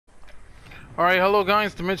All right, hello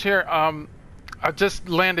guys, Mitch here. I just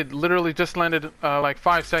landed, literally just landed like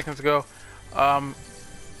 5 seconds ago. Um,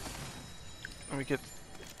 let me get,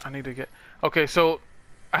 I need to get, okay, so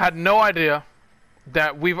I had no idea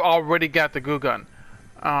that we've already got the goo gun.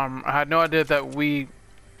 I had no idea that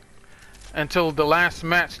until the last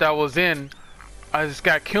match that I was in, I just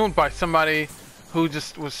got killed by somebody who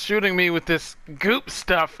just was shooting me with this goop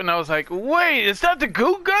stuff, and I was like, wait, is that the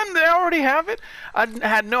goo gun? They already have it? I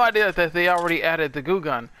had no idea that they already added the goo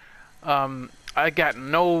gun. I got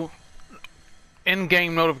no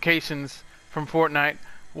in-game notifications from Fortnite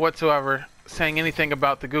whatsoever saying anything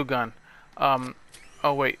about the goo gun.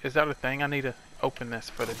 Oh wait, is that a thing? I need to open this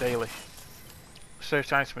for the daily.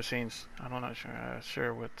 Search ice machines. I'm not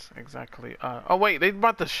sure what's exactly. Oh wait, they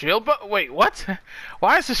brought the shield wait, what?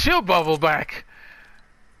 Why is the shield bubble back?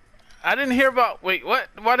 I didn't hear about. Wait, what?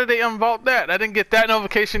 Why did they unvault that? I didn't get that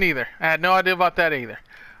notification either. I had no idea about that either.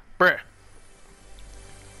 Bruh.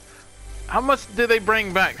 How much did they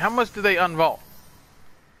bring back? How much did they unvault?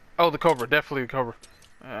 Oh, the Cobra. Definitely the Cobra.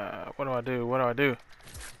 What do I do? What do I do?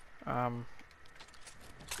 I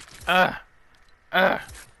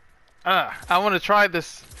want to try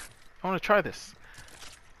this. I want to try this.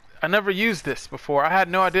 I never used this before. I had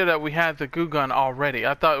no idea that we had the goo gun already.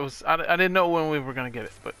 I thought it was. I didn't know when we were gonna get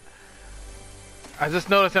it, but I just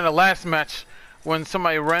noticed in the last match when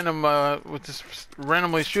somebody was just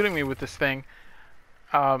randomly shooting me with this thing,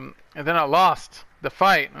 and then I lost the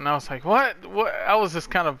fight, and I was like, "What? What?" I was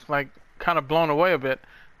just kind of blown away a bit.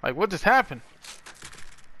 Like, what just happened?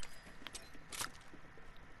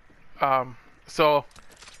 So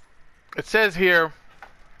it says here,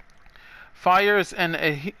 fires an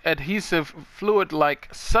adhesive fluid-like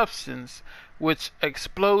substance which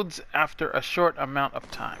explodes after a short amount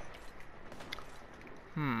of time.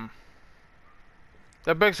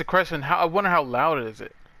 That begs the question, I wonder how loud is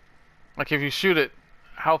it? Like if you shoot it,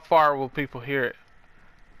 how far will people hear it?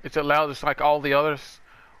 Is it loud just like all the others?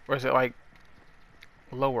 Or is it like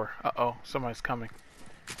lower? Uh-oh, somebody's coming.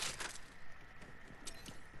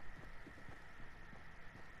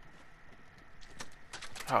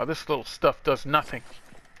 Oh, this little stuff does nothing.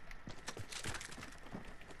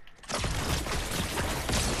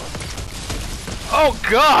 Oh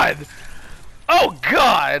God! Oh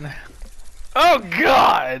God! Oh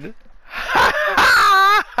God!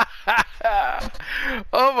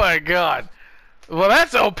 Oh my God! Well,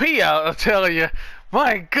 that's OP, I'll tell you.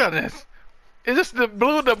 My goodness! It just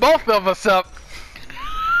blew the both of us up.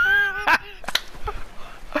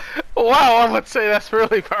 Wow, I would say that's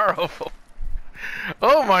really powerful.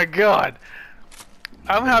 Oh my God!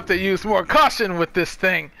 I'm gonna have to use more caution with this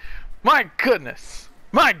thing. My goodness!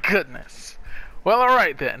 My goodness! Well,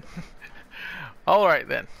 alright then. Alright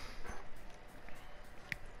then.